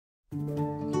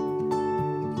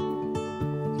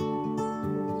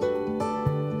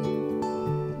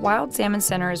Wild Salmon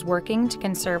Center is working to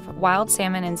conserve wild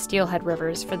salmon and steelhead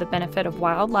rivers for the benefit of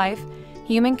wildlife,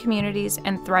 human communities,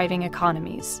 and thriving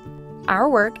economies. Our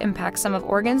work impacts some of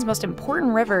Oregon's most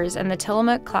important rivers in the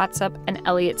Tillamook, Clatsop, and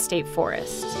Elliott State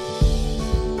Forests.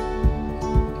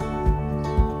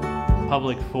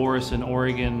 Public forests in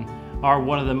Oregon are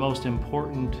one of the most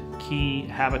important key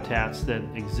habitats that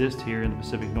exist here in the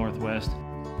Pacific Northwest.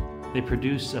 They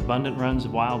produce abundant runs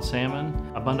of wild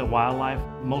salmon, abundant wildlife,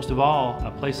 most of all,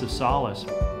 a place of solace.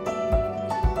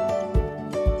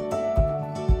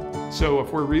 So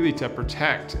if we're really to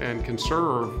protect and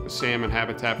conserve salmon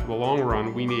habitat for the long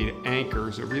run, we need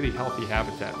anchors, a really healthy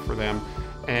habitat for them,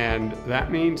 and that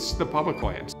means the public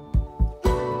lands.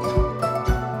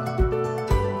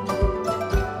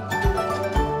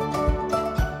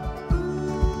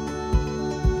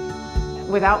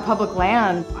 Without public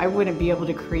land, I wouldn't be able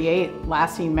to create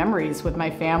lasting memories with my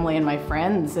family and my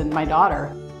friends and my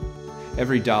daughter.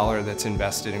 Every dollar that's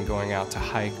invested in going out to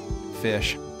hike,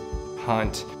 fish,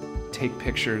 hunt, take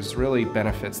pictures really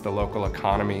benefits the local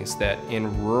economies that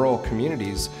in rural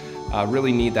communities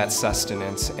really need that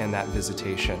sustenance and that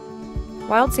visitation.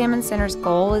 Wild Salmon Center's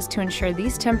goal is to ensure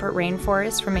these temperate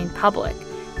rainforests remain public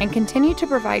and continue to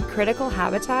provide critical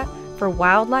habitat for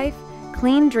wildlife,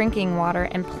 clean drinking water,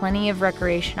 and plenty of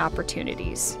recreation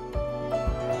opportunities.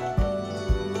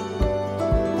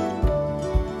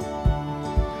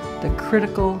 The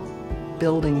critical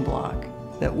building block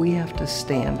that we have to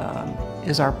stand on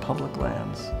is our public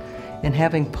lands. And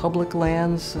having public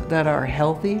lands that are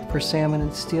healthy for salmon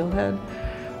and steelhead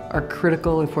are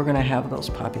critical if we're going to have those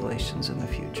populations in the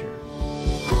future.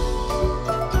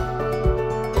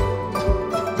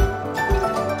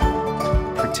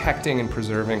 Protecting and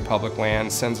preserving public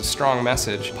lands sends a strong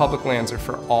message. Public lands are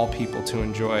for all people to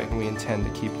enjoy, and we intend to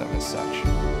keep them as such.